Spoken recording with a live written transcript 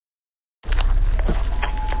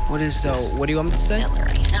What is So, this? what do you want me to say?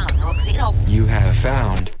 You have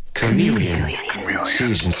found Chameleon,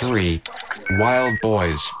 Season 3, Wild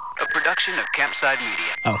Boys. A production of Campside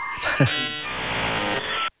Media. Oh.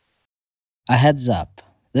 A heads up.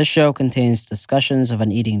 This show contains discussions of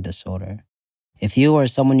an eating disorder. If you or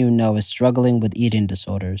someone you know is struggling with eating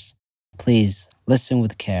disorders, please listen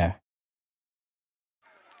with care.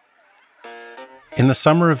 In the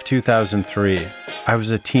summer of 2003, I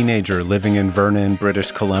was a teenager living in Vernon,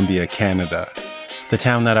 British Columbia, Canada, the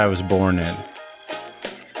town that I was born in.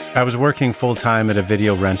 I was working full-time at a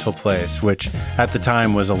video rental place, which at the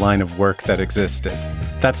time was a line of work that existed.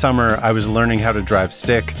 That summer, I was learning how to drive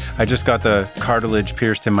stick. I just got the cartilage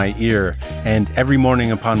pierced in my ear, and every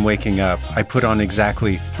morning upon waking up, I put on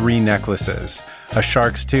exactly 3 necklaces: a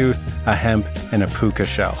shark's tooth, a hemp, and a puka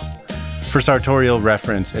shell. For sartorial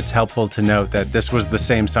reference, it's helpful to note that this was the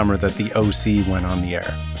same summer that the OC went on the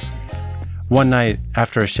air. One night,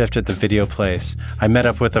 after a shift at the video place, I met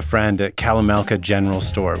up with a friend at Kalamalka General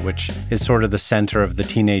Store, which is sort of the center of the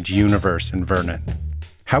teenage universe in Vernon.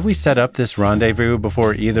 How we set up this rendezvous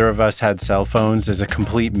before either of us had cell phones is a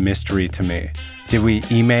complete mystery to me. Did we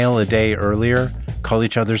email a day earlier? Call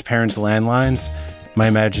each other's parents' landlines? My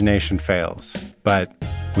imagination fails, but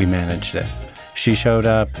we managed it. She showed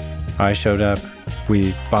up, I showed up.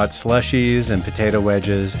 We bought slushies and potato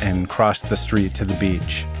wedges and crossed the street to the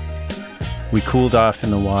beach. We cooled off in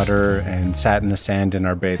the water and sat in the sand in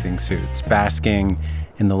our bathing suits, basking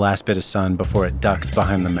in the last bit of sun before it ducked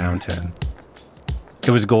behind the mountain. It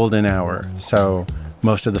was golden hour, so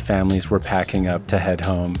most of the families were packing up to head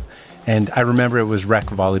home. And I remember it was rec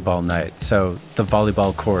volleyball night, so the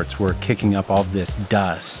volleyball courts were kicking up all this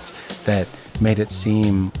dust that made it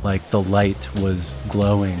seem like the light was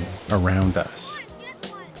glowing around us.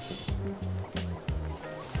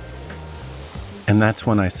 And that's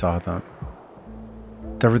when I saw them.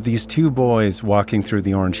 There were these 2 boys walking through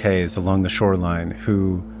the orange haze along the shoreline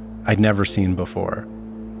who I'd never seen before.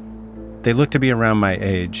 They looked to be around my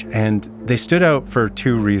age, and they stood out for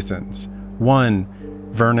 2 reasons. One,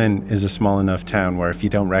 Vernon is a small enough town where if you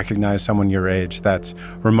don't recognize someone your age, that's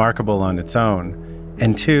remarkable on its own.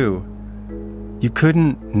 And 2, you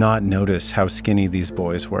couldn't not notice how skinny these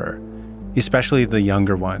boys were, especially the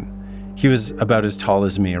younger one. He was about as tall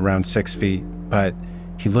as me, around 6 feet, but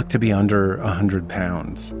he looked to be under 100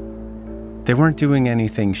 pounds. They weren't doing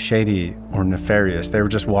anything shady or nefarious. They were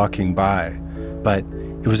just walking by, but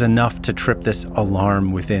it was enough to trip this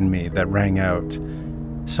alarm within me that rang out,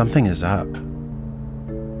 "Something is up."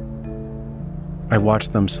 I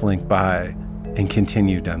watched them slink by and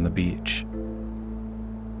continue down the beach.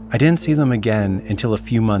 I didn't see them again until a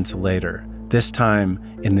few months later, this time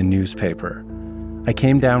in the newspaper. I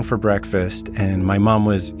came down for breakfast and my mom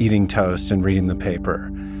was eating toast and reading the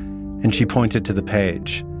paper, and she pointed to the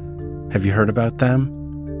page. "Have you heard about them?"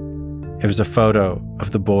 It was a photo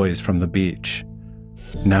of the boys from the beach.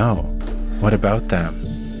 "No, what about them?"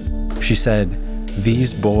 She said,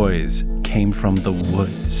 "These boys came from the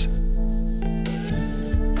woods."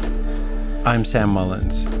 I'm Sam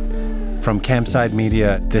Mullins. From Campside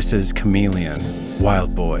Media, this is Chameleon,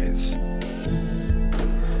 Wild Boys.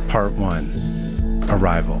 Part 1,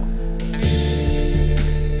 Arrival.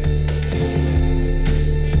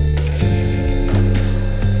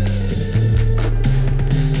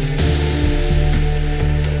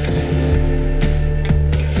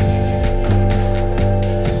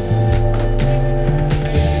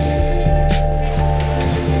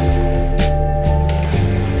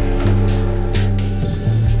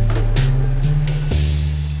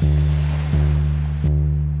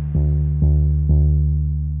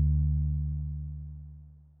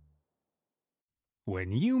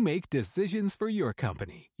 When you make decisions for your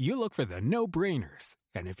company, you look for the no-brainers.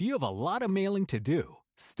 And if you have a lot of mailing to do,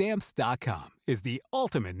 Stamps.com is the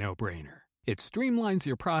ultimate no-brainer. It streamlines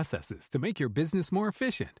your processes to make your business more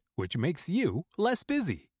efficient, which makes you less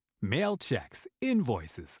busy. Mail checks,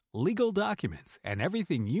 invoices, legal documents, and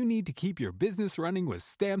everything you need to keep your business running with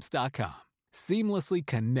Stamps.com. Seamlessly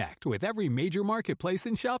connect with every major marketplace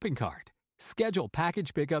and shopping cart. Schedule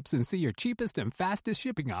package pickups and see your cheapest and fastest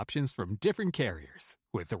shipping options from different carriers,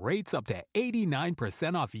 with rates up to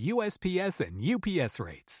 89% off USPS and UPS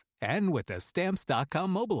rates. And with the Stamps.com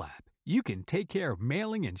mobile app, you can take care of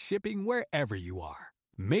mailing and shipping wherever you are.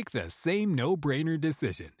 Make the same no-brainer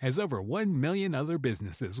decision as over 1 million other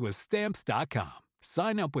businesses with Stamps.com.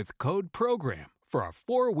 Sign up with code PROGRAM for a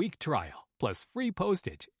 4-week trial, plus free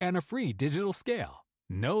postage and a free digital scale.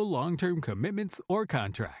 No long-term commitments or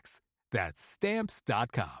contracts. That's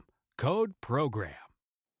Stamps.com. Code PROGRAM.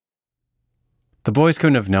 The boys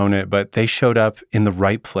couldn't have known it, but they showed up in the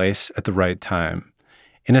right place at the right time.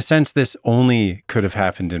 In a sense, this only could have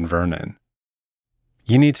happened in Vernon.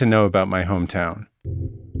 You need to know about my hometown.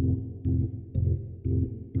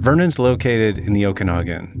 Vernon's located in the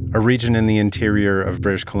Okanagan, a region in the interior of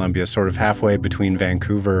British Columbia, sort of halfway between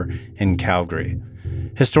Vancouver and Calgary.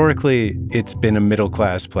 Historically, it's been a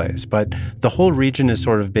middle-class place, but the whole region has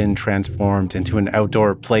sort of been transformed into an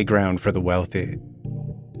outdoor playground for the wealthy.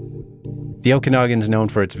 The Okanagan's known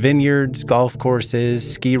for its vineyards, golf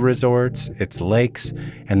courses, ski resorts, its lakes,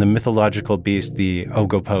 and the mythological beast, the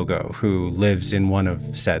Ogopogo, who lives in one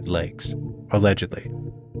of said lakes, allegedly.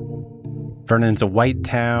 Vernon's a white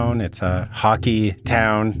town. It's a hockey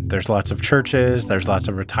town. There's lots of churches. There's lots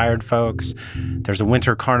of retired folks. There's a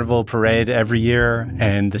winter carnival parade every year,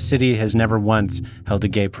 and the city has never once held a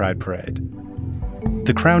gay pride parade.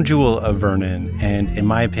 The crown jewel of Vernon, and in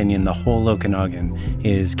my opinion, the whole Okanagan,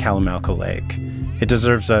 is Kalamalka Lake. It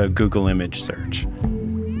deserves a Google image search.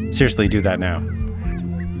 Seriously, do that now.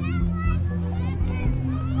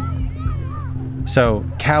 So,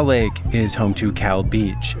 Cal Lake is home to Cal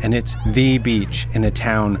Beach, and it's the beach in a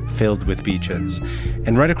town filled with beaches.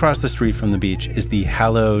 And right across the street from the beach is the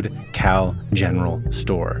hallowed Cal General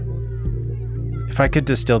Store. If I could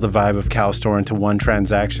distill the vibe of Cal Store into one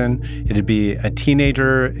transaction, it'd be a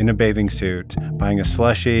teenager in a bathing suit buying a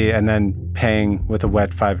slushie and then paying with a wet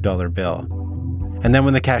 $5 bill. And then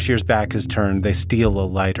when the cashier's back is turned, they steal a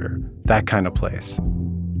lighter. That kind of place.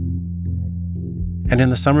 And in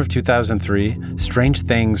the summer of 2003, strange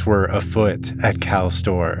things were afoot at Cal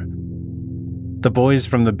Store. The boys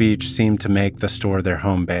from the beach seemed to make the store their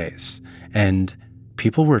home base, and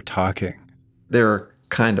people were talking. They're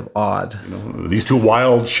kind of odd. These two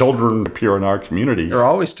wild children appear in our community. They're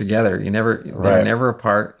always together. They're never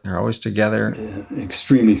apart. They're always together.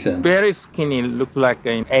 Extremely thin. Very skinny, looked like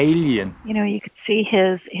an alien. You could see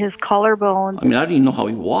his collarbone. I didn't even know how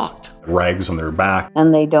he walked. Rags on their back.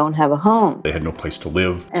 And they don't have a home. They had no place to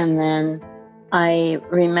live. And then I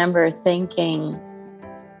remember thinking,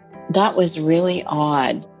 that was really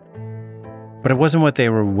odd. But it wasn't what they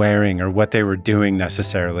were wearing or what they were doing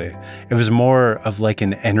necessarily. It was more of like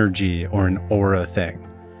an energy or an aura thing.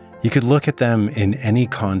 You could look at them in any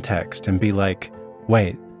context and be like,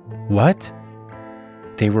 wait, what?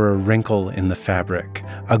 They were a wrinkle in the fabric,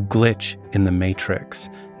 a glitch in the matrix.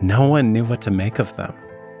 No one knew what to make of them.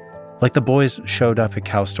 Like the boys showed up at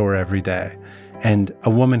Cal Store every day, and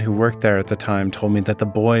a woman who worked there at the time told me that the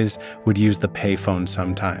boys would use the payphone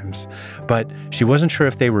sometimes, but she wasn't sure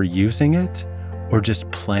if they were using it or just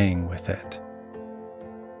playing with it.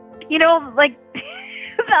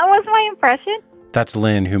 That was my impression. That's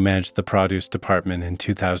Lynn, who managed the produce department in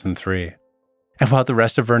 2003. And while the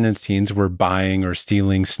rest of Vernon's teens were buying or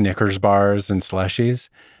stealing Snickers bars and slushies,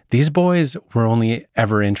 these boys were only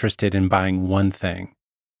ever interested in buying one thing: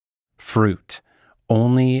 fruit.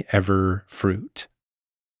 Only ever fruit.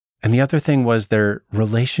 And the other thing was their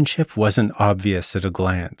relationship wasn't obvious at a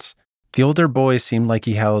glance. The older boy seemed like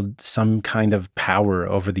he held some kind of power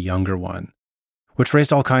over the younger one, which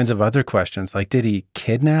raised all kinds of other questions, like did he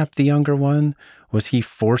kidnap the younger one? Was he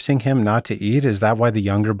forcing him not to eat? Is that why the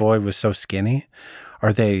younger boy was so skinny?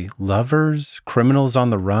 Are they lovers, criminals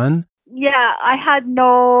on the run? Yeah, I had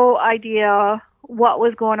no idea what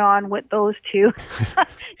was going on with those two.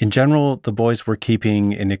 In general, the boys were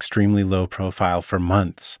keeping an extremely low profile for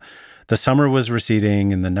months. The summer was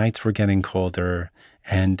receding and the nights were getting colder,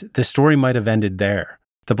 and the story might have ended there.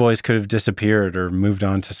 The boys could have disappeared or moved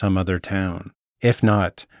on to some other town, if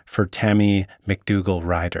not for Tammy McDougall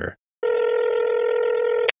Ryder.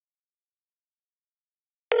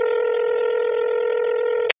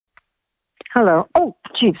 Hello. Oh,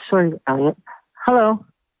 geez, sorry, Elliot. Hello.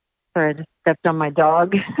 Sorry, I just stepped on my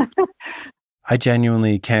dog. I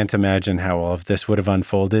genuinely can't imagine how all of this would have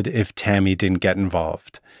unfolded if Tammy didn't get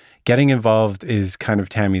involved. Getting involved is kind of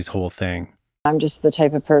Tammy's whole thing. I'm just the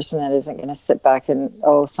type of person that isn't going to sit back and,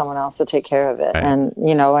 someone else will take care of it. Right. And,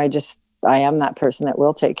 I am that person that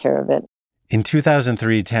will take care of it. In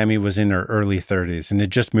 2003, Tammy was in her early 30s and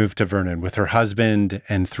had just moved to Vernon with her husband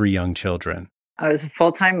and 3 young children. I was a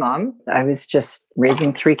full-time mom. I was just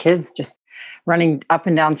raising 3 kids, just running up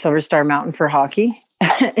and down Silver Star Mountain for hockey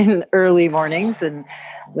in early mornings and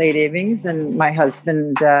late evenings. And my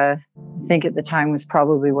husband, I think at the time, was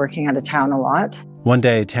probably working out of town a lot. One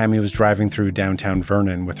day, Tammy was driving through downtown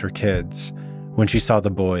Vernon with her kids when she saw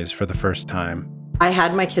the boys for the first time. I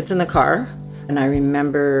had my kids in the car, and I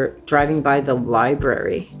remember driving by the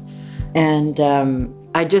library. And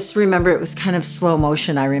I just remember it was kind of slow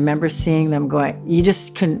motion. I remember seeing them going, you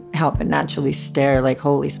just couldn't help but naturally stare like,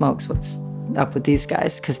 holy smokes, what's up with these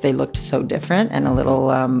guys? Because they looked so different and a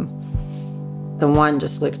little The one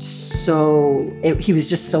just looked he was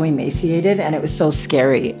just so emaciated, and it was so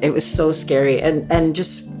scary. It was so scary. And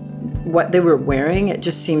just what they were wearing, it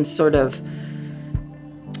just seemed sort of,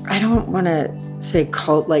 I don't want to say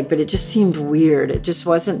cult-like, but it just seemed weird. It just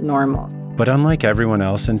wasn't normal. But unlike everyone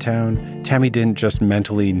else in town, Tammy didn't just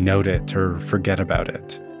mentally note it or forget about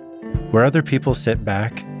it. Where other people sit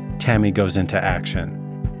back, Tammy goes into action.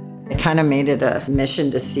 I kind of made it a mission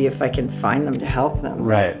to see if I can find them to help them.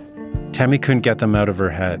 Right. Tammy couldn't get them out of her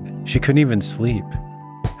head. She couldn't even sleep.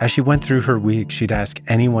 As she went through her week, she'd ask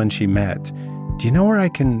anyone she met, "Do you know where I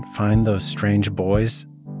can find those strange boys?"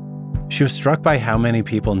 She was struck by how many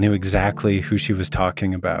people knew exactly who she was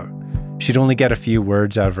talking about. She'd only get a few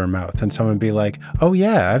words out of her mouth, and someone would be like, "Oh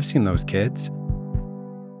yeah, I've seen those kids."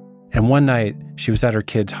 And one night, she was at her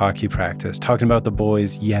kids' hockey practice, talking about the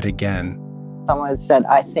boys yet again. Someone had said,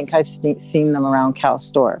 "I think I've seen them around Cal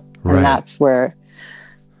Store." Right. And that's where,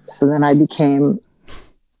 so then I became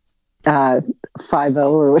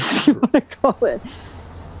 5-0 or whatever you want to call it.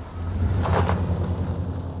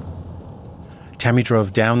 Tammy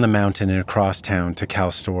drove down the mountain and across town to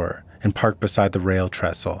Cal Store and parked beside the rail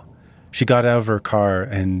trestle. She got out of her car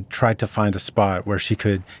and tried to find a spot where she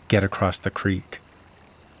could get across the creek.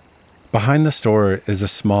 Behind the store is a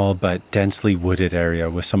small but densely wooded area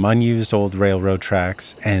with some unused old railroad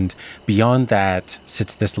tracks, and beyond that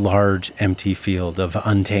sits this large, empty field of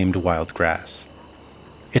untamed wild grass.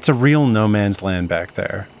 It's a real no man's land back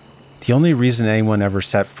there. The only reason anyone ever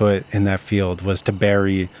set foot in that field was to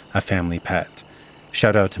bury a family pet.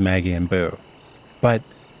 Shout out to Maggie and Boo. But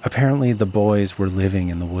apparently the boys were living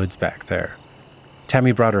in the woods back there.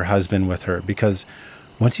 Tammy brought her husband with her because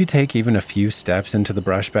once you take even a few steps into the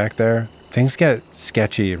brush back there, things get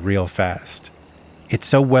sketchy real fast. It's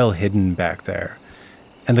so well hidden back there.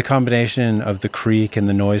 And the combination of the creek and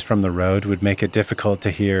the noise from the road would make it difficult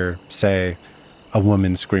to hear, say, a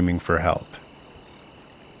woman screaming for help.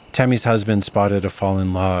 Tammy's husband spotted a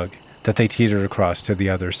fallen log that they teetered across to the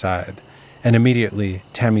other side, and immediately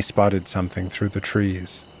Tammy spotted something through the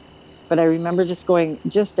trees. But I remember just going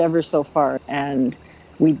just ever so far, and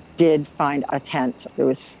we did find a tent. There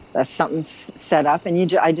was something set up,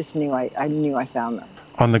 and I just knew I knew I found them.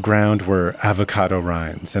 On the ground were avocado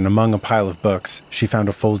rinds, and among a pile of books, she found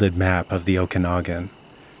a folded map of the Okanagan.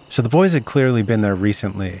 So the boys had clearly been there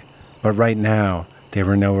recently, but right now, they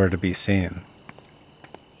were nowhere to be seen.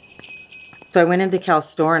 So I went into Cal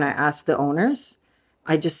Store and I asked the owners.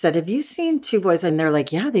 I just said, "Have you seen two boys?" And they're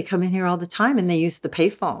like, "Yeah, they come in here all the time and they use the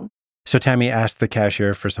payphone." So Tammy asked the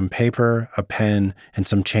cashier for some paper, a pen, and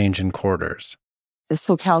some change in quarters.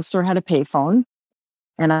 So Cal Store had a payphone,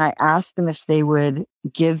 and I asked them if they would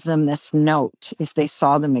give them this note if they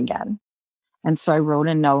saw them again. And so I wrote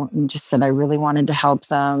a note and just said I really wanted to help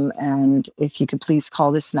them, and if you could please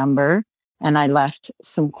call this number. And I left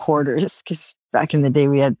some quarters, because back in the day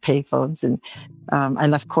we had payphones, and I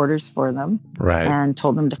left quarters for them. Right. And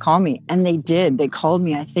told them to call me. And they did. They called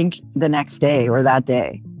me, I think, the next day or that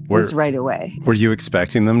day. It was right away. Were you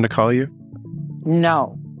expecting them to call you?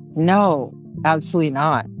 No, absolutely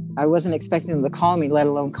not. I wasn't expecting them to call me, let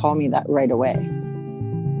alone call me that right away.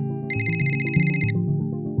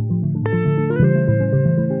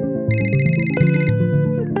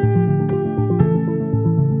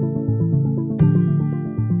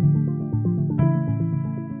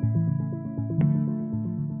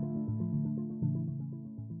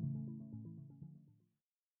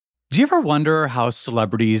 Do you ever wonder how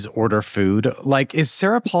celebrities order food? Like, is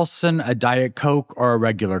Sarah Paulson a Diet Coke or a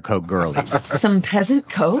regular Coke girlie? Some peasant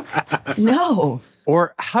Coke? No.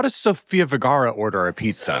 Or how does Sofia Vergara order a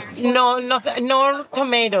pizza? No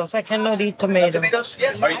tomatoes. I cannot eat tomatoes.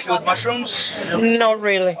 Yes. Are you cool with mushrooms? Not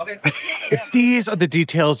really. If these are the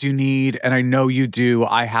details you need, and I know you do,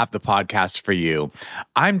 I have the podcast for you.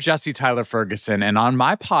 I'm Jesse Tyler Ferguson, and on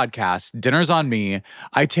my podcast, Dinners on Me,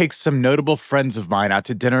 I take some notable friends of mine out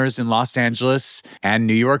to dinners in Los Angeles and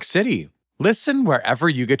New York City. Listen wherever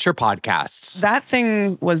you get your podcasts. That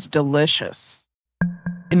thing was delicious.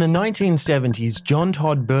 In the 1970s, John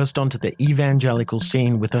Todd burst onto the evangelical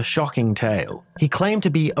scene with a shocking tale. He claimed to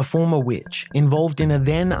be a former witch involved in a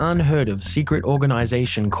then unheard-of secret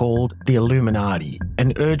organization called the Illuminati,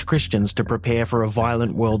 and urged Christians to prepare for a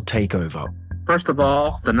violent world takeover. First of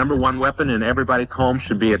all, the number one weapon in everybody's home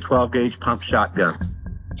should be a 12-gauge pump shotgun.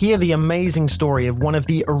 Hear the amazing story of one of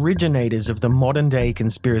the originators of the modern-day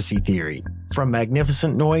conspiracy theory. From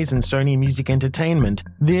Magnificent Noise and Sony Music Entertainment,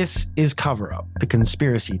 this is Cover Up, the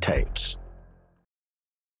conspiracy tapes.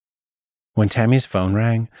 When Tammy's phone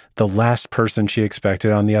rang, the last person she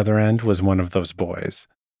expected on the other end was one of those boys.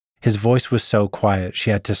 His voice was so quiet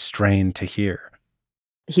she had to strain to hear.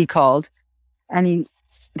 He called, And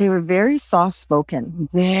they were very soft-spoken,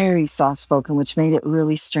 which made it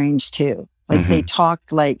really strange too. Like they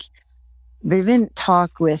talked like, they didn't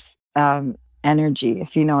talk with energy,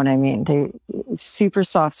 if you know what I mean. They super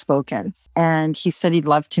soft-spoken. And he said he'd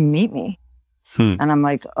love to meet me. And I'm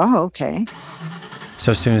like, oh, okay.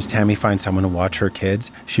 So as soon as Tammy finds someone to watch her kids,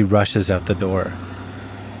 she rushes out the door.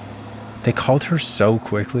 They called her so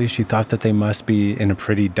quickly, she thought that they must be in a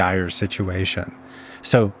pretty dire situation.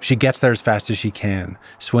 So she gets there as fast as she can,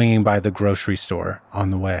 swinging by the grocery store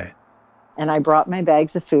on the way. And I brought my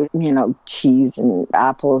bags of food, cheese and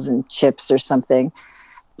apples and chips or something,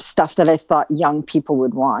 stuff that I thought young people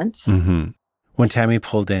would want. When Tammy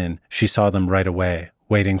pulled in, she saw them right away,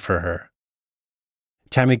 waiting for her.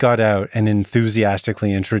 Tammy got out and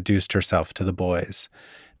enthusiastically introduced herself to the boys.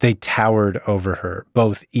 They towered over her,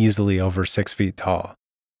 both easily over 6 feet tall.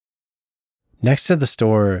 Next to the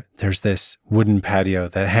store, there's this wooden patio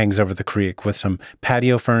that hangs over the creek with some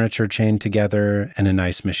patio furniture chained together and an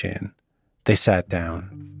ice machine. They sat down.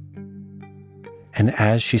 And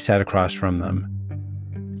as she sat across from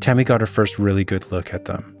them, Tammy got her first really good look at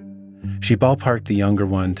them. She ballparked the younger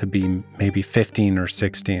one to be maybe 15 or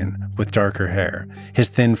 16, with darker hair, his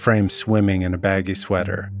thin frame swimming in a baggy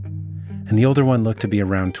sweater. And the older one looked to be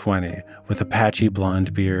around 20, with a patchy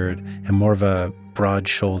blonde beard and more of a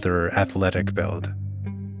broad-shoulder, athletic build.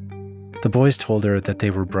 The boys told her that they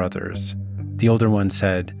were brothers. The older one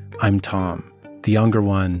said, "I'm Tom." The younger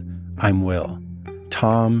one, "I'm Will."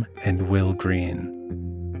 Tom and Will Green.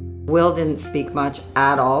 Will didn't speak much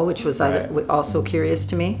at all, which was also curious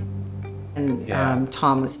to me. And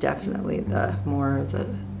Tom was definitely the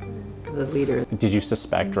leader. Did you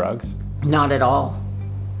suspect drugs? Not at all.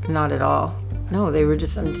 Not at all. No, they were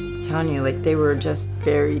just, I'm telling you, they were just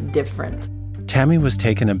very different. Tammy was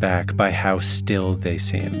taken aback by how still they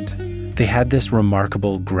seemed. They had this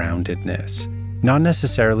remarkable groundedness, not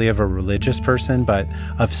necessarily of a religious person, but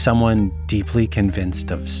of someone deeply convinced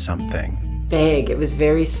of something. Vague. It was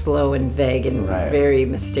very slow and vague and very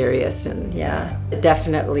mysterious. And it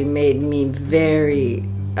definitely made me very,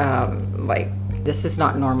 this is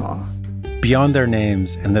not normal. Beyond their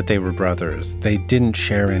names and that they were brothers, they didn't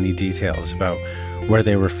share any details about where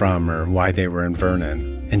they were from or why they were in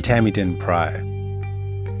Vernon, and Tammy didn't pry.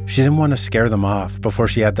 She didn't want to scare them off before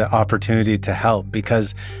she had the opportunity to help,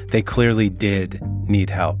 because they clearly did need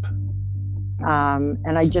help.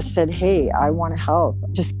 And I just said, hey, I want to help.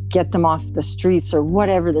 Just get them off the streets or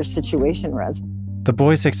whatever their situation was. The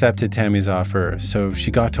boys accepted Tammy's offer, so she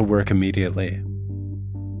got to work immediately.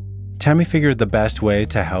 Tammy figured the best way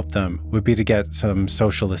to help them would be to get some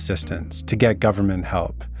social assistance, to get government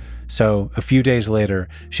help. So a few days later,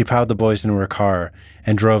 she piled the boys into her car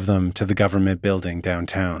and drove them to the government building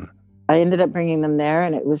downtown. I ended up bringing them there,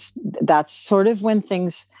 and that's sort of when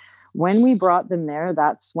we brought them there,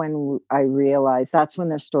 that's when I realized, that's when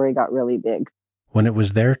their story got really big. When it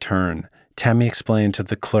was their turn, Tammy explained to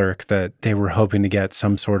the clerk that they were hoping to get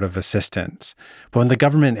some sort of assistance. But when the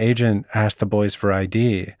government agent asked the boys for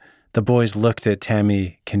ID, the boys looked at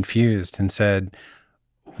Tammy confused and said,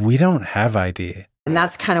 "We don't have ID." And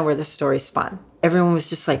that's kind of where the story spun. Everyone was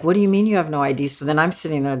just like, what do you mean you have no ID? So then I'm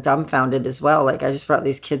sitting there dumbfounded as well. I just brought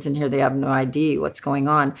these kids in here. They have no ID. What's going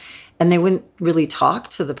on? And they wouldn't really talk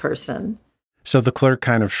to the person. So the clerk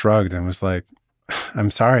kind of shrugged and was like, "I'm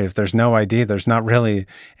sorry, if there's no ID, there's not really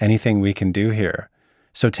anything we can do here."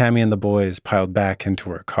 So Tammy and the boys piled back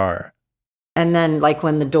into her car. And then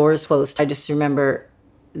when the doors closed, I just remember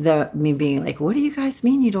me being like, what do you guys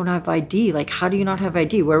mean you don't have ID? How do you not have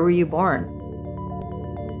ID? Where were you born?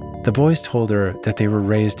 The boys told her that they were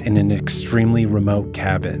raised in an extremely remote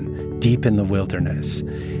cabin, deep in the wilderness,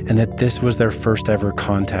 and that this was their first ever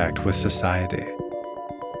contact with society.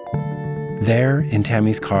 There, in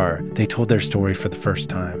Tammy's car, they told their story for the first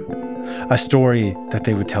time. A story that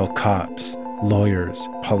they would tell cops, lawyers,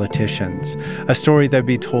 politicians. A story that would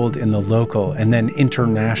be told in the local and then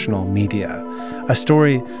international media. A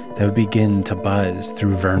story that would begin to buzz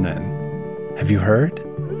through Vernon. Have you heard?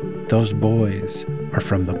 Those boys are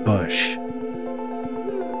from the bush.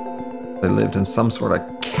 They lived in some sort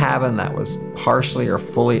of cabin that was partially or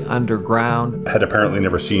fully underground. Had apparently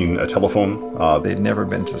never seen a telephone. They'd never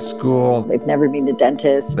been to school. They've never been to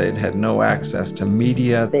dentists. They'd had no access to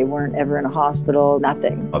media. They weren't ever in a hospital,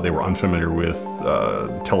 nothing. They were unfamiliar with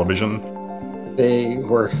television. They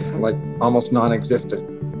were almost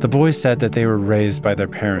non-existent. The boys said that they were raised by their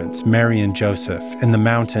parents, Mary and Joseph, in the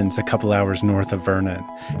mountains a couple hours north of Vernon,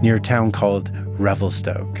 near a town called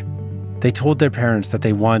Revelstoke. They told their parents that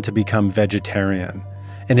they wanted to become vegetarian,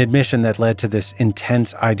 an admission that led to this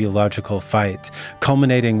intense ideological fight,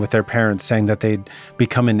 culminating with their parents saying that they'd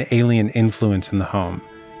become an alien influence in the home,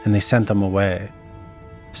 and they sent them away.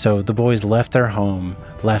 So the boys left their home,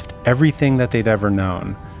 left everything that they'd ever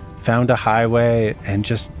known, found a highway, and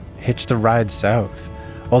just hitched a ride south,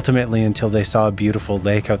 ultimately until they saw a beautiful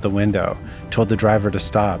lake out the window, told the driver to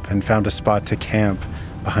stop, and found a spot to camp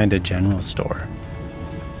behind a general store.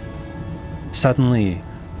 Suddenly,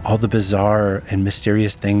 all the bizarre and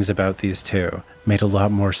mysterious things about these two made a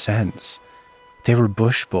lot more sense. They were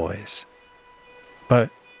bush boys. But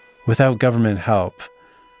without government help,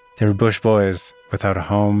 they were bush boys without a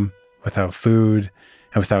home, without food,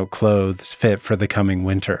 and without clothes fit for the coming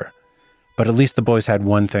winter. But at least the boys had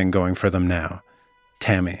one thing going for them now: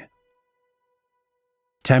 Tammy.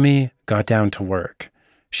 Tammy got down to work.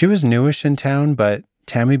 She was newish in town, but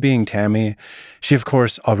Tammy being Tammy, she of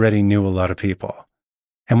course already knew a lot of people.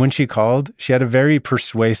 And when she called, she had a very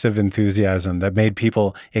persuasive enthusiasm that made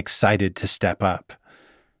people excited to step up.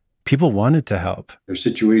 People wanted to help. Their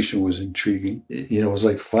situation was intriguing. It was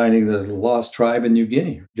like finding the lost tribe in New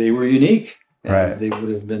Guinea. They were unique. And right. They would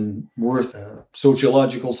have been worth a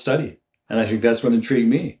sociological study. And I think that's what intrigued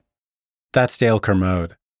me. That's Dale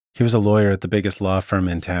Kermode. He was a lawyer at the biggest law firm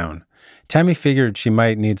in town. Tammy figured she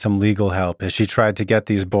might need some legal help as she tried to get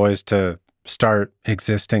these boys to start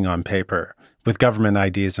existing on paper, with government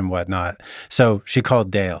IDs and whatnot. So she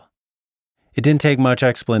called Dale. It didn't take much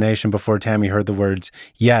explanation before Tammy heard the words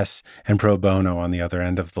yes and pro bono on the other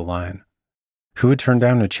end of the line. Who would turn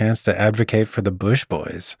down a chance to advocate for the Bush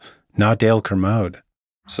Boys? Not Dale Kermode.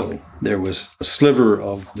 So there was a sliver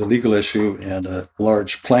of the legal issue and a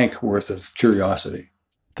large plank worth of curiosity.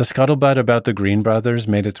 The scuttlebutt about the Green brothers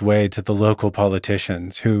made its way to the local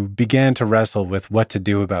politicians, who began to wrestle with what to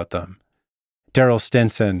do about them. Daryl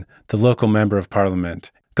Stinson, the local member of parliament,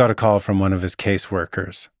 got a call from one of his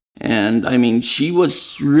caseworkers. And I mean, she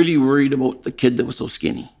was really worried about the kid that was so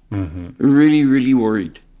skinny. Mm-hmm. Really, really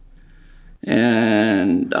worried.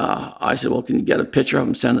 And I said, well, can you get a picture of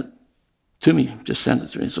him, send it to me? Just send it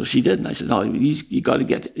to me. So she did. And I said, no, he's got to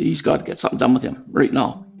get something done with him right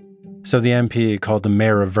now. So the MP called the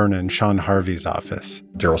mayor of Vernon, Sean Harvey's office.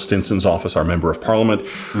 Daryl Stinson's office, our member of parliament,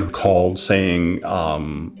 called saying,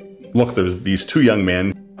 look, there's these two young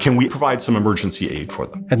men. Can we provide some emergency aid for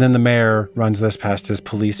them? And then the mayor runs this past his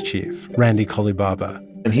police chief, Randy Kolibaba.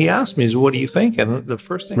 And he asked me, what do you think? And the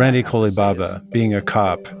first thing Randy Kolibaba, being a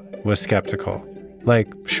cop, was skeptical.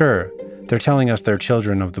 Like, sure, they're telling us they're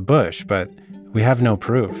children of the bush, but we have no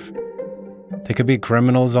proof. They could be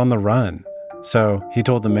criminals on the run. So he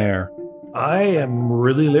told the mayor, I am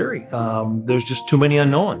really leery. There's just too many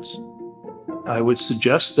unknowns. I would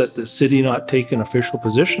suggest that the city not take an official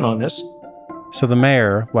position on this. So the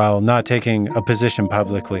mayor, while not taking a position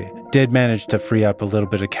publicly, did manage to free up a little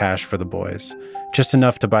bit of cash for the boys, just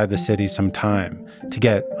enough to buy the city some time to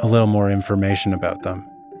get a little more information about them.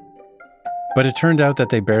 But it turned out that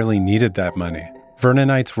they barely needed that money.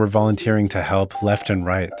 Vernonites were volunteering to help left and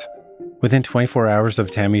right. Within 24 hours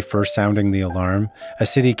of Tammy first sounding the alarm, a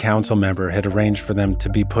city council member had arranged for them to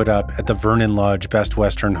be put up at the Vernon Lodge Best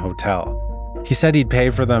Western Hotel. He said he'd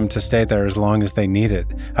pay for them to stay there as long as they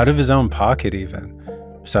needed, out of his own pocket even.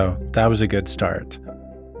 So that was a good start.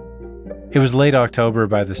 It was late October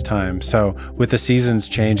by this time, so with the seasons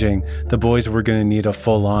changing, the boys were going to need a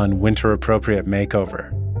full-on winter-appropriate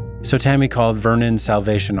makeover. So Tammy called Vernon's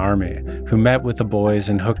Salvation Army, who met with the boys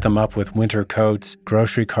and hooked them up with winter coats,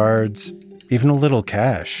 grocery cards, even a little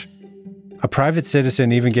cash. A private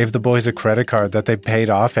citizen even gave the boys a credit card that they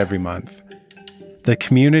paid off every month. The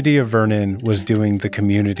community of Vernon was doing the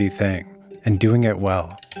community thing, and doing it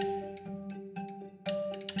well.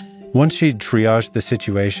 Once she'd triaged the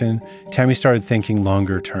situation, Tammy started thinking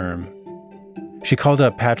longer term. She called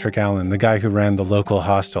up Patrick Allen, the guy who ran the local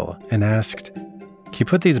hostel, and asked, can you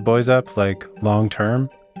put these boys up, like, long term?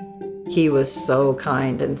 He was so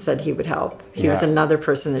kind and said he would help. He was another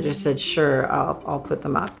person that just said, sure, I'll put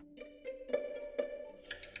them up.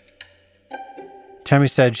 Tammy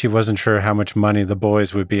said she wasn't sure how much money the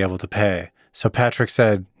boys would be able to pay, so Patrick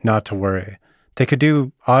said not to worry. They could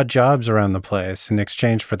do odd jobs around the place in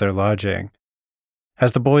exchange for their lodging.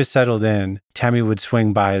 As the boys settled in, Tammy would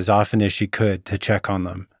swing by as often as she could to check on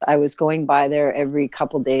them. I was going by there every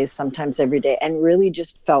couple days, sometimes every day, and really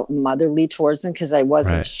just felt motherly towards them because I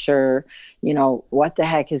wasn't sure, what the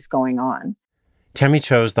heck is going on. Tammy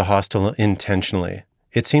chose the hostel intentionally.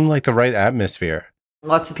 It seemed like the right atmosphere.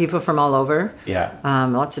 Lots of people from all over. Yeah.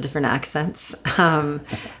 Lots of different accents.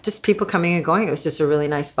 Just people coming and going. It was just a really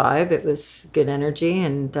nice vibe. It was good energy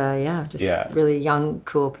and really young,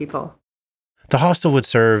 cool people. The hostel would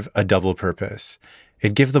serve a double purpose.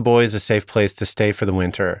 It'd give the boys a safe place to stay for the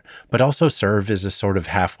winter, but also serve as a sort of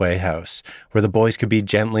halfway house where the boys could be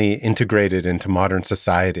gently integrated into modern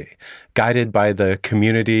society, guided by the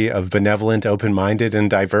community of benevolent, open-minded, and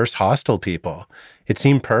diverse hostel people. It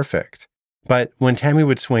seemed perfect. But when Tammy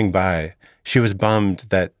would swing by, she was bummed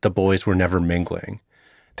that the boys were never mingling.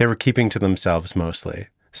 They were keeping to themselves mostly,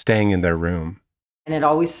 staying in their room. And it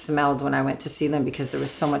always smelled when I went to see them because there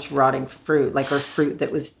was so much rotting fruit, or fruit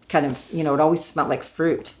that was kind of, it always smelled like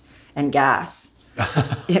fruit and gas.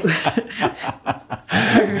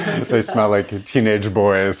 They smell like teenage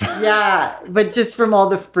boys. Yeah, but just from all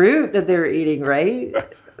the fruit that they were eating, right?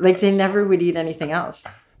 Like they never would eat anything else.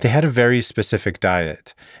 They had a very specific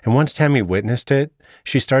diet. And once Tammy witnessed it,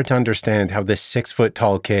 she started to understand how this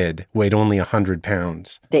 6-foot-tall kid weighed only 100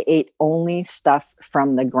 pounds. They ate only stuff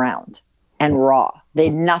from the ground. And raw. They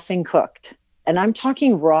had nothing cooked. And I'm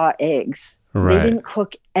talking raw eggs. Right. They didn't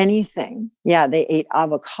cook anything. Yeah, they ate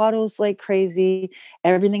avocados like crazy.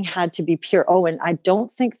 Everything had to be pure. Oh, and I don't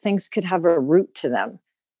think things could have a root to them.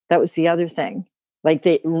 That was the other thing. Like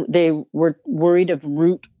they were worried of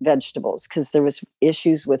root vegetables because there was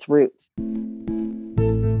issues with roots.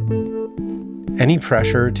 Any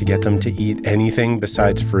pressure to get them to eat anything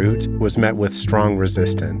besides fruit was met with strong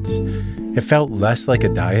resistance. It felt less like a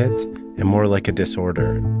diet and more like a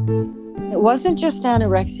disorder. It wasn't just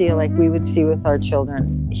anorexia like we would see with our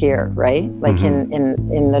children here, right? Like in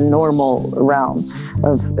the normal realm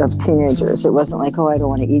of teenagers. It wasn't like, oh, I don't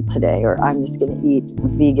want to eat today, or I'm just going to eat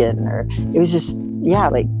vegan, or it was just,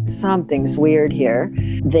 like something's weird here.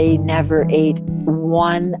 They never ate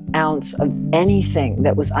 1 ounce of anything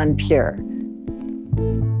that was unpure.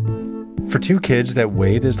 For two kids that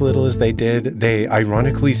weighed as little as they did, they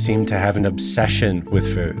ironically seemed to have an obsession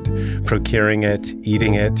with food, procuring it,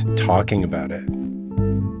 eating it, talking about it.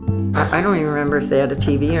 I don't even remember if they had a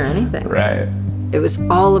TV or anything. Right. It was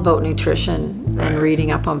all about nutrition and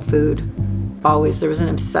reading up on food. Always, there was an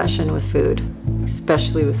obsession with food,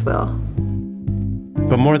 especially with Will.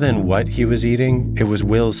 But more than what he was eating, it was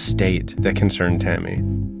Will's state that concerned Tammy.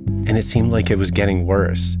 And it seemed like it was getting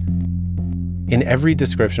worse. In every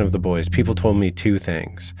description of the boys, people told me two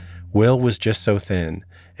things. Will was just so thin,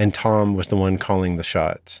 and Tom was the one calling the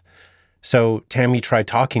shots. So Tammy tried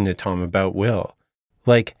talking to Tom about Will.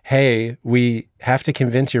 Like, hey, we have to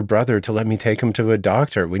convince your brother to let me take him to a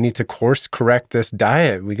doctor. We need to course correct this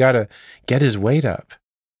diet. We got to get his weight up.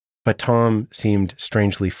 But Tom seemed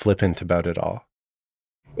strangely flippant about it all.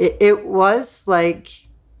 It was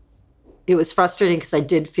frustrating because I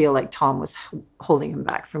did feel like Tom was holding him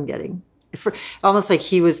back from getting... almost like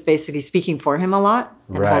he was basically speaking for him a lot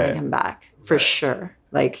and holding him back, for sure.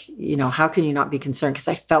 Like, how can you not be concerned? Because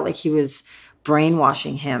I felt like he was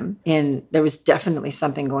brainwashing him. And there was definitely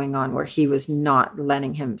something going on where he was not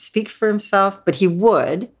letting him speak for himself, but he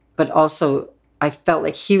would. But also, I felt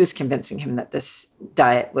like he was convincing him that this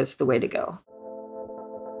diet was the way to go.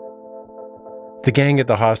 The gang at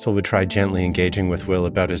the hostel would try gently engaging with Will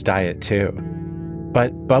about his diet, too.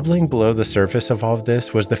 But bubbling below the surface of all of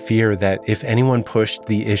this was the fear that if anyone pushed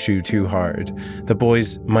the issue too hard, the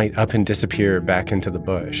boys might up and disappear back into the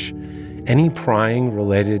bush. Any prying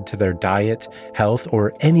related to their diet, health,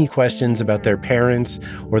 or any questions about their parents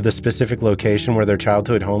or the specific location where their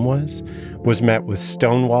childhood home was met with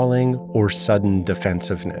stonewalling or sudden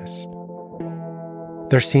defensiveness.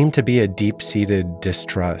 There seemed to be a deep-seated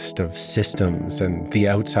distrust of systems and the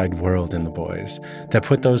outside world in the boys that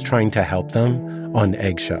put those trying to help them on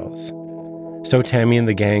eggshells. So Tammy and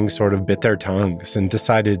the gang sort of bit their tongues and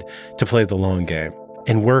decided to play the long game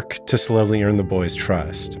and work to slowly earn the boys'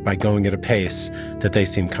 trust by going at a pace that they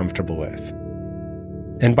seemed comfortable with.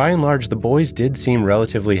 And by and large, the boys did seem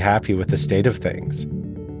relatively happy with the state of things.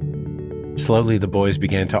 Slowly, the boys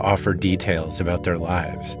began to offer details about their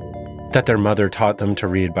lives. That their mother taught them to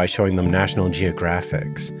read by showing them National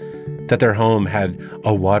Geographics, that their home had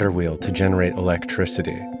a water wheel to generate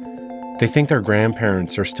electricity. They think their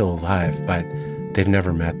grandparents are still alive, but they've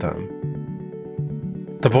never met them.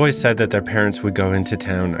 The boys said that their parents would go into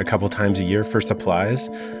town a couple times a year for supplies,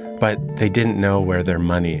 but they didn't know where their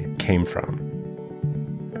money came from.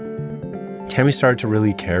 Tammy started to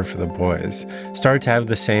really care for the boys, started to have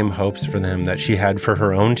the same hopes for them that she had for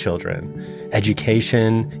her own children.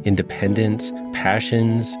 Education, independence,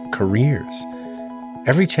 passions, careers.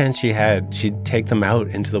 Every chance she had, she'd take them out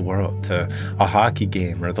into the world, to a hockey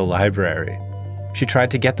game or the library. She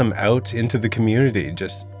tried to get them out into the community,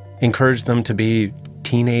 just encourage them to be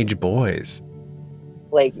teenage boys.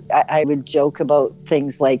 Like, I would joke about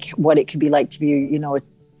things like what it could be like to be,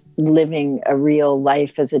 living a real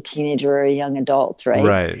life as a teenager or a young adult, right?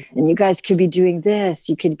 Right. And you guys could be doing this.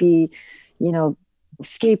 You could be,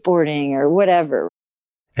 skateboarding or whatever.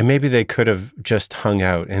 And maybe they could have just hung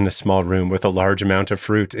out in a small room with a large amount of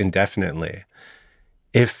fruit indefinitely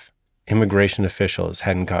if immigration officials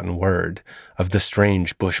hadn't gotten word of the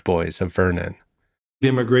strange Bush Boys of Vernon. The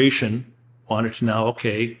immigration wanted to know,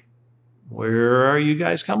 okay, where are you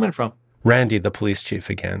guys coming from? Randy, the police chief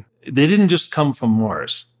again. They didn't just come from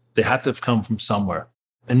Mars. They had to have come from somewhere.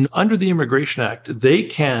 And under the Immigration Act, they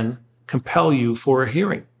can compel you for a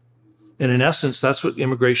hearing. And in essence, that's what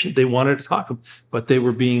immigration, they wanted to talk to them, but they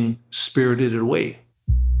were being spirited away.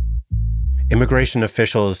 Immigration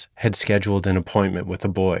officials had scheduled an appointment with the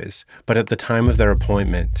boys, but at the time of their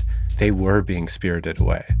appointment, they were being spirited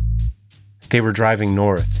away. They were driving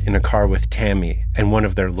north in a car with Tammy and one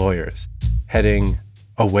of their lawyers, heading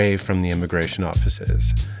away from the immigration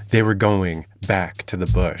offices. They were going back to the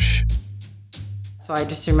bush. So I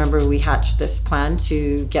just remember we hatched this plan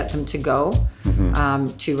to get them to go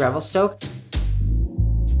to Revelstoke.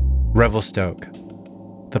 Revelstoke,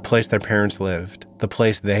 the place their parents lived, the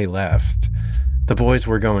place they left. The boys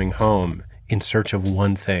were going home in search of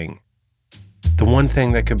one thing. The one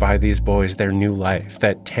thing that could buy these boys their new life,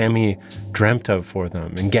 that Tammy dreamt of for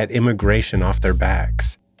them, and get immigration off their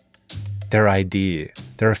backs. Their ID,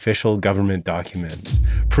 their official government documents,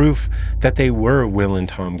 proof that they were Will and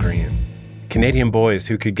Tom Green. Canadian boys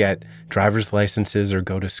who could get driver's licenses or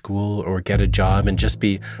go to school or get a job and just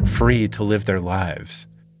be free to live their lives.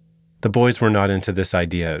 The boys were not into this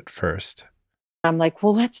idea at first. I'm like,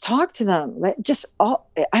 well, let's talk to them.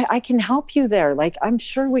 I can help you there. Like, I'm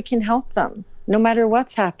sure we can help them no matter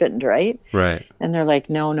what's happened, right? Right. And they're like,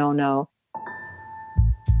 no.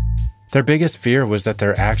 Their biggest fear was that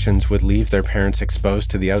their actions would leave their parents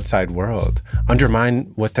exposed to the outside world,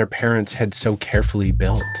 undermine what their parents had so carefully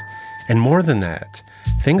built. And more than that,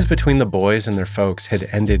 things between the boys and their folks had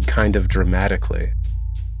ended kind of dramatically.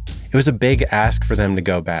 It was a big ask for them to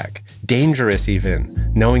go back, dangerous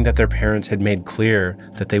even, knowing that their parents had made clear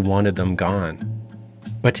that they wanted them gone.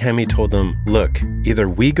 But Tammy told them, look, either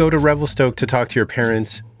we go to Revelstoke to talk to your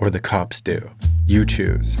parents or the cops do. You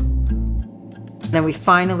choose. Then we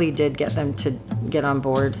finally did get them to get on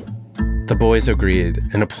board. The boys agreed,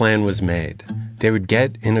 and a plan was made. They would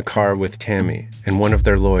get in a car with Tammy and one of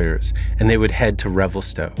their lawyers, and they would head to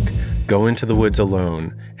Revelstoke, go into the woods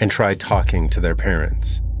alone, and try talking to their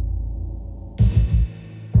parents.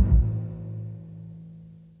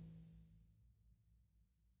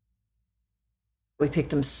 We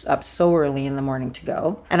picked them up so early in the morning to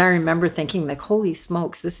go. And I remember thinking, like, holy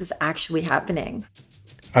smokes, this is actually happening.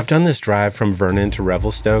 I've done this drive from Vernon to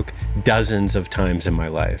Revelstoke dozens of times in my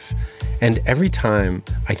life. And every time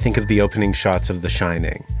I think of the opening shots of The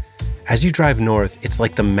Shining. As you drive north, it's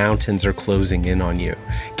like the mountains are closing in on you.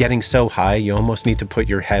 Getting so high, you almost need to put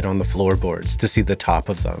your head on the floorboards to see the top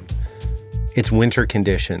of them. It's winter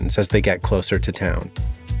conditions as they get closer to town.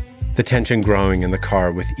 The tension growing in the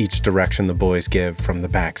car with each direction the boys give from the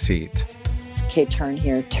back seat. Okay, turn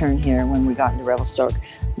here, when we got into Revelstoke.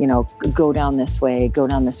 Go down this way,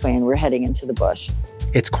 and we're heading into the bush.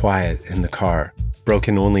 It's quiet in the car,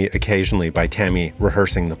 broken only occasionally by Tammy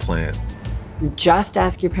rehearsing the plan. Just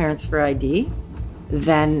ask your parents for ID,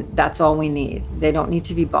 then that's all we need. They don't need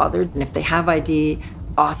to be bothered. And if they have ID,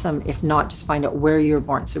 awesome. If not, just find out where you were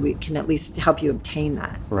born so we can at least help you obtain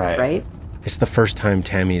that. Right? It's the first time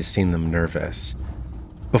Tammy has seen them nervous.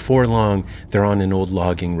 Before long, they're on an old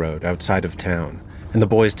logging road outside of town, and the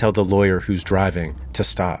boys tell the lawyer who's driving to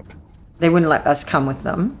stop. They wouldn't let us come with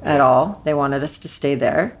them at all. They wanted us to stay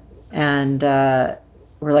there. And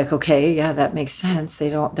we're like, okay, yeah, that makes sense.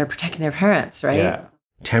 They're protecting their parents, right? Yeah.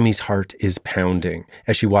 Tammy's heart is pounding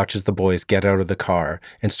as she watches the boys get out of the car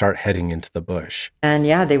and start heading into the bush. And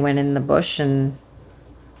yeah, they went in the bush and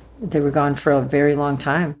they were gone for a very long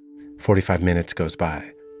time. 45 minutes goes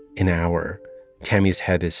by. An hour. Tammy's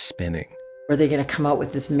head is spinning. Were they going to come out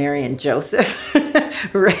with this Mary and Joseph,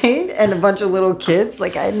 right? And a bunch of little kids?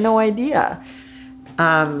 Like, I had no idea.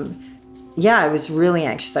 Yeah, I was really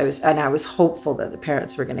anxious. I was hopeful that the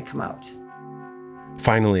parents were going to come out.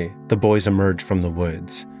 Finally, the boys emerge from the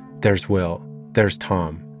woods. There's Will, there's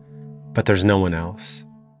Tom, but there's no one else.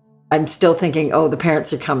 I'm still thinking, oh, the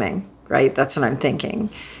parents are coming, right? That's what I'm thinking.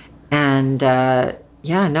 And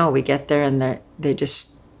we get there and they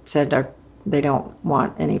just said they don't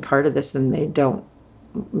want any part of this and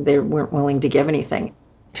they weren't willing to give anything.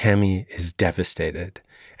 Tammy is devastated,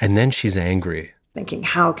 and then she's angry. Thinking,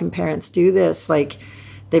 how can parents do this? Like,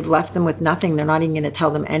 they've left them with nothing. They're not even going to tell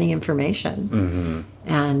them any information. Mm-hmm.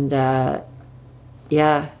 And the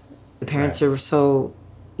parents are so,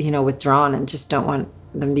 withdrawn and just don't want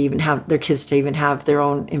them to even have their kids to even have their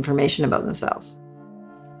own information about themselves.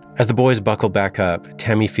 As the boys buckle back up,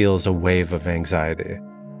 Tammy feels a wave of anxiety.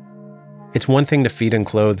 It's one thing to feed and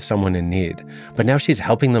clothe someone in need, but now she's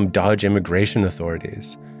helping them dodge immigration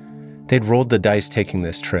authorities. They'd rolled the dice taking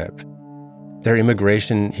this trip. Their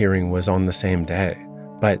immigration hearing was on the same day,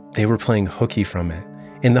 but they were playing hooky from it,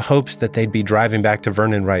 in the hopes that they'd be driving back to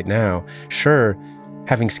Vernon right now, sure,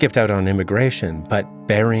 having skipped out on immigration, but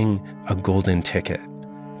bearing a golden ticket,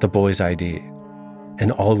 the boy's ID,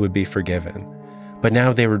 and all would be forgiven. But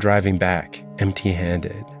now they were driving back,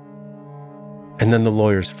 empty-handed. And then the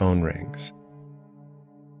lawyer's phone rings.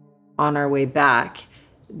 On our way back,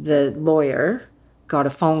 the lawyer got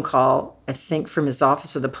a phone call, I think from his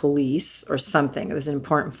office or the police or something. It was an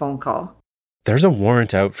important phone call. There's a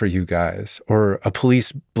warrant out for you guys, or a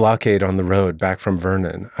police blockade on the road back from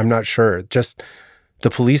Vernon. I'm not sure. Just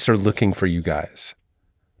the police are looking for you guys.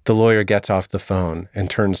 The lawyer gets off the phone and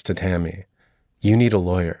turns to Tammy. You need a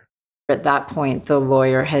lawyer. At that point, the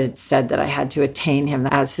lawyer had said that I had to attain him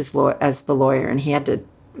as the lawyer, and he had to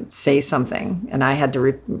say something. And I had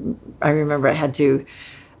to, I remember I had to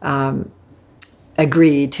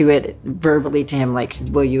agree to it verbally to him, like,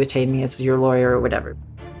 will you attain me as your lawyer or whatever.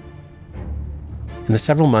 In the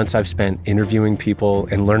several months I've spent interviewing people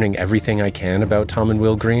and learning everything I can about Tom and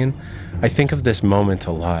Will Green, I think of this moment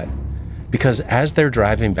a lot. Because as they're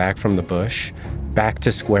driving back from the bush, back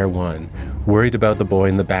to square one, worried about the boy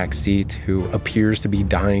in the back seat who appears to be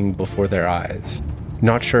dying before their eyes,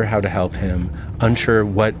 not sure how to help him, unsure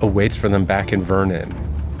what awaits for them back in Vernon,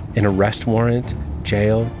 an arrest warrant,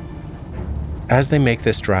 jail. As they make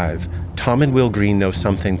this drive, Tom and Will Green know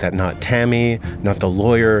something that not Tammy, not the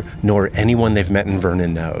lawyer, nor anyone they've met in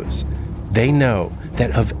Vernon knows. They know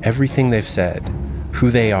that of everything they've said,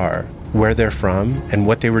 who they are, where they're from, and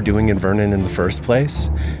what they were doing in Vernon in the first place,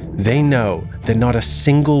 they know that not a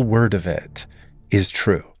single word of it is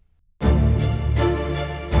true.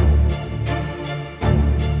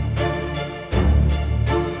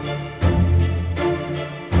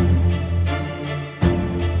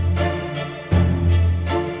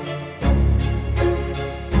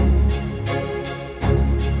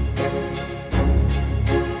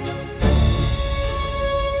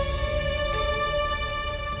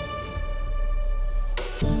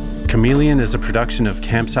 Chameleon is a production of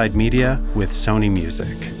Campside Media with Sony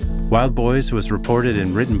Music. Wild Boys was reported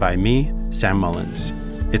and written by me, Sam Mullins.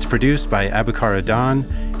 It's produced by Abakar Adan,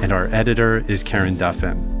 and our editor is Karen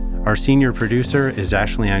Duffin. Our senior producer is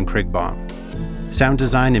Ashley Ann Krigbaum. Sound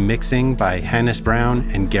design and mixing by Hannes Brown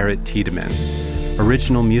and Garrett Tiedemann.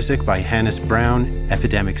 Original music by Hannes Brown,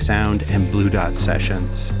 Epidemic Sound, and Blue Dot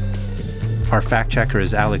Sessions. Our fact checker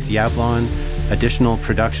is Alex Yablon. Additional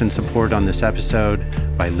production support on this episode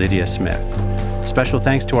by Lydia Smith. Special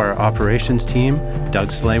thanks to our operations team, Doug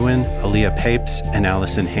Slaywin, Aaliyah Papes, and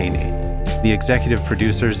Allison Haney. The executive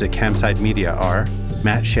producers at Campside Media are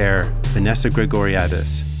Matt Scher, Vanessa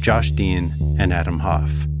Gregoriadis, Josh Dean, and Adam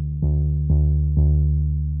Hoff.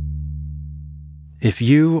 If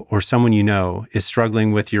you or someone you know is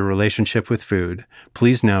struggling with your relationship with food,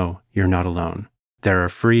 please know you're not alone. There are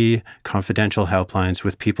free, confidential helplines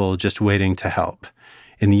with people just waiting to help.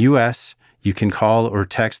 In the U.S., you can call or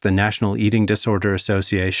text the National Eating Disorder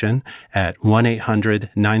Association at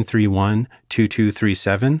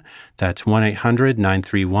 1-800-931-2237. That's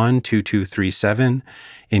 1-800-931-2237.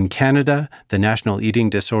 In Canada, the National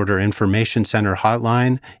Eating Disorder Information Centre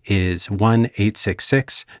hotline is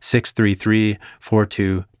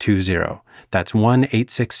 1-866-633-4220. That's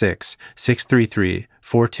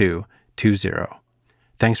 1-866-633-4220.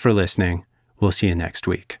 Thanks for listening. We'll see you next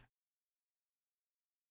week.